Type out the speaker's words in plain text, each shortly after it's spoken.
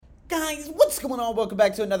Guys, what's going on? Welcome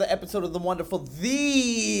back to another episode of the wonderful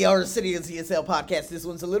The Arsenio CSL podcast. This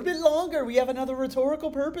one's a little bit longer. We have another rhetorical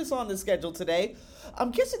purpose on the schedule today.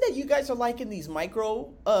 I'm guessing that you guys are liking these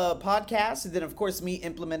micro podcasts, and then of course me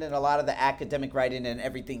implementing a lot of the academic writing and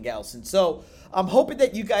everything else. And so I'm hoping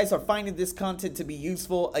that you guys are finding this content to be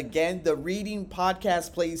useful. Again, the reading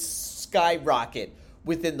podcast plays skyrocket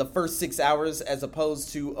within the first 6 hours as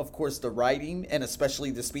opposed to, of course, the writing and especially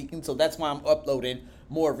the speaking. So that's why I'm uploading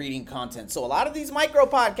more reading content. So a lot of these micro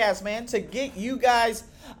podcasts, man, to get you guys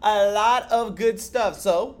a lot of good stuff.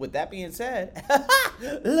 So with that being said,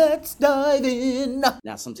 let's dive in.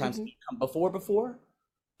 Now, sometimes we come before,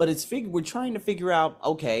 but we're trying to figure out,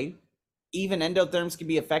 okay, even endotherms can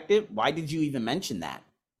be effective. Why did you even mention that?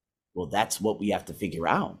 Well, that's what we have to figure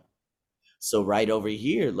out. So right over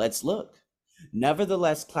here, let's look.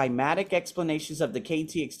 Nevertheless, climatic explanations of the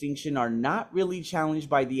KT extinction are not really challenged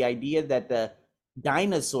by the idea that the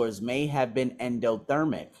dinosaurs may have been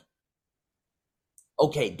endothermic.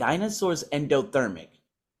 Okay, dinosaurs endothermic.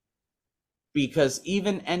 Because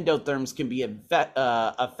even endotherms can be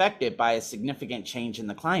affected by a significant change in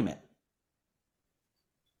the climate.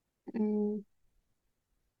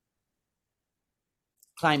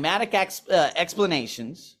 Climatic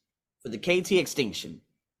explanations for the KT extinction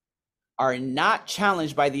are not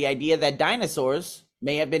challenged by the idea that dinosaurs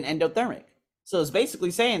may have been endothermic. So it's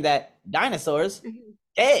basically saying that dinosaurs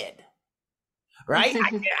dead, right? I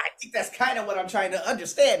think that's kind of what I'm trying to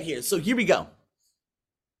understand here. So here we go.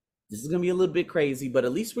 This is going to be a little bit crazy, but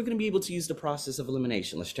at least we're going to be able to use the process of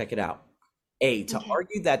elimination. Let's check it out. To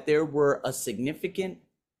argue that there was a significant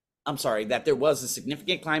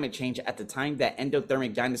climate change at the time that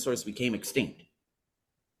endothermic dinosaurs became extinct.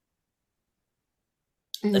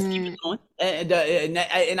 Let's keep it going.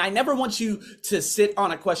 And I never want you to sit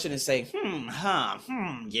on a question and say,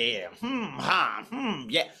 yeah.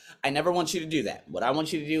 I never want you to do that. What I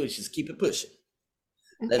want you to do is just keep it pushing.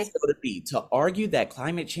 Okay. Let's go to B. To argue that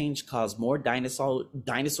climate change caused more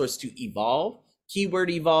dinosaurs to evolve.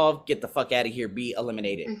 Keyword evolve, get the fuck out of here, be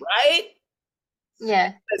eliminated, right?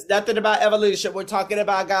 Yeah. There's nothing about evolution. We're talking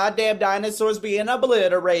about goddamn dinosaurs being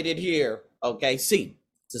obliterated here. Okay, C.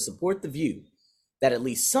 To support the view that at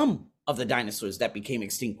least some of the dinosaurs that became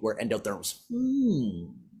extinct were endotherms.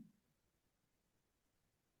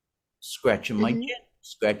 Scratching my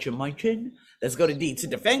chin. Let's go to D. To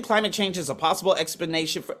defend climate change as a possible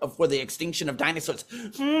explanation for the extinction of dinosaurs.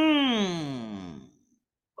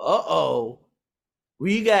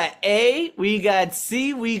 We got A, we got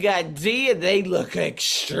C, we got D, and they look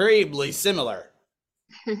extremely similar.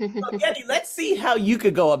 So, Getty, let's see how you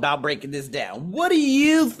could go about breaking this down. What do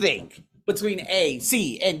you think between A,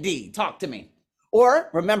 C, and D? Talk to me.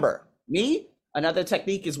 Or remember, another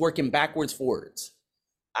technique is working backwards forwards.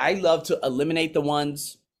 I love to eliminate the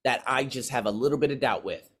ones that I just have a little bit of doubt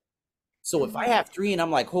with. So if I have 3 and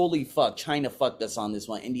I'm like, holy fuck, China fucked us on this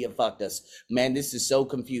one, India fucked us. Man, this is so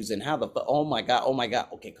confusing. How the fuck? Oh my God.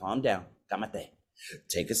 Okay, calm down. Cámate.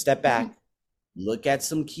 Take a step back. Look at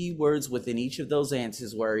some keywords within each of those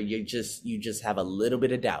answers where you just have a little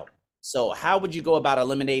bit of doubt. So how would you go about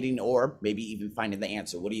eliminating or maybe even finding the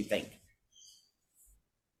answer? What do you think?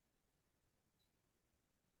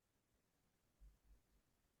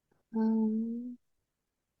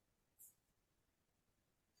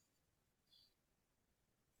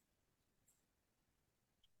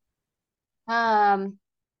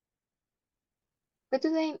 What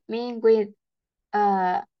do they mean with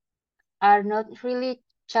are not really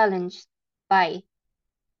challenged by?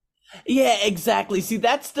 Yeah, exactly. See,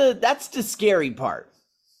 that's the scary part.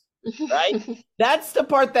 Right? That's the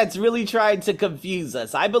part that's really trying to confuse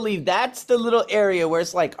us. I believe that's the little area where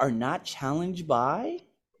it's like, are not challenged by?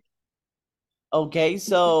 Okay,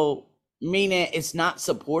 so meaning it's not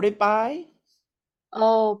supported by?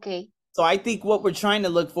 Oh, okay. So I think what we're trying to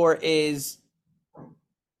look for is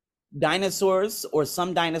dinosaurs, or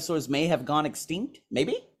some dinosaurs may have gone extinct,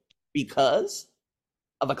 maybe because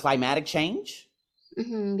of a climatic change.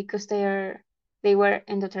 Because they were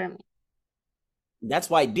endothermic. That's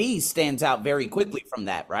why D stands out very quickly from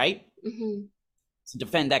that, right? To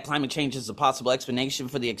defend that climate change is a possible explanation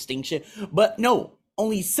for the extinction. But no,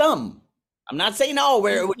 only some. I'm not saying all,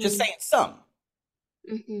 we're just saying some.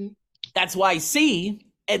 That's why C,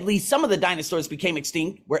 at least some of the dinosaurs became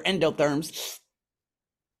extinct, were endotherms.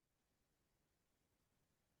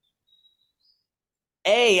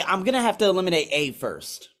 A, I'm going to have to eliminate A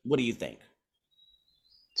first. What do you think?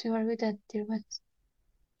 To argue that there was...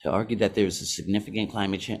 To argue that there's a significant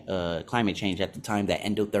climate change at the time that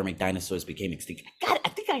endothermic dinosaurs became extinct. I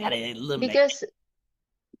think I got to eliminate.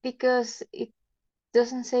 Because it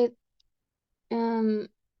doesn't say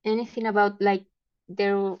anything about like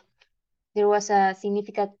there there was a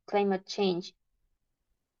significant climate change.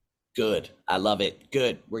 Good. I love it.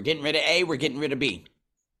 Good. We're getting rid of A. We're getting rid of B.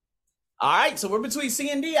 All right. So we're between C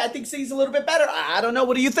and D. I think C is a little bit better. I don't know.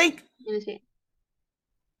 What do you think? Let me see.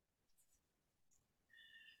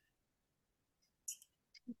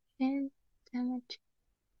 And damage.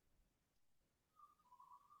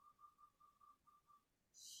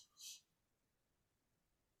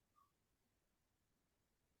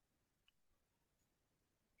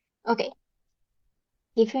 Okay,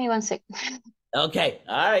 give me 1 second. Okay.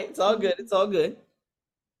 All right. It's all good. It's all good.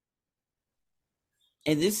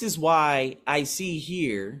 And this is why I see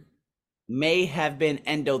here may have been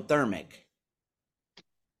endothermic.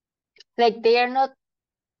 Like they are not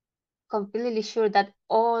completely sure that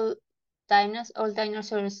all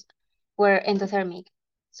dinosaurs were endothermic.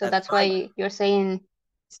 So That's that's right. why you're saying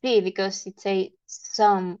C, because it's a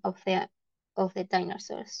some of the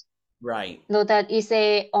dinosaurs. Right. No, that is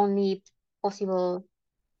the only possible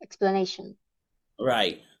explanation.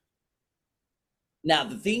 Right. Now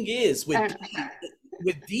the thing is I with don't know.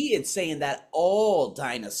 with D, it's saying that all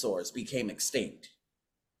dinosaurs became extinct.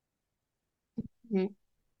 Mhm.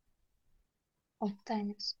 Of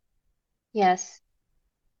dinosaurs. Yes.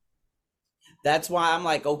 That's why I'm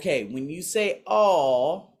like, okay, when you say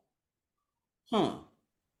all,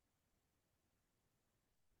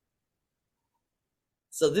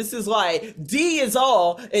 So this is why D is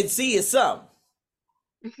all and C is some.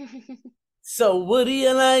 So what do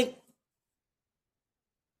you like?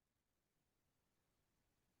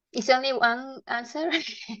 It's only one answer.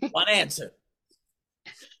 One answer.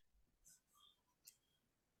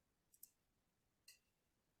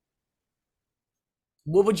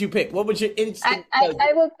 What would you pick? What would your I, instinct I, tell you?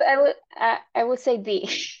 I would I would say D.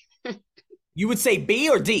 You would say B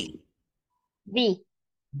or D? D.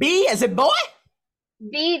 B as in boy?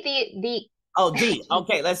 D. Oh, D.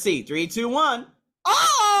 Okay, let's see. 3, 2, 1. D.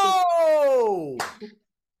 Oh!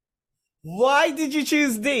 Why did you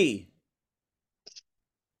choose D?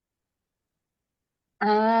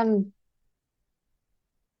 Um,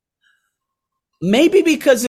 Maybe because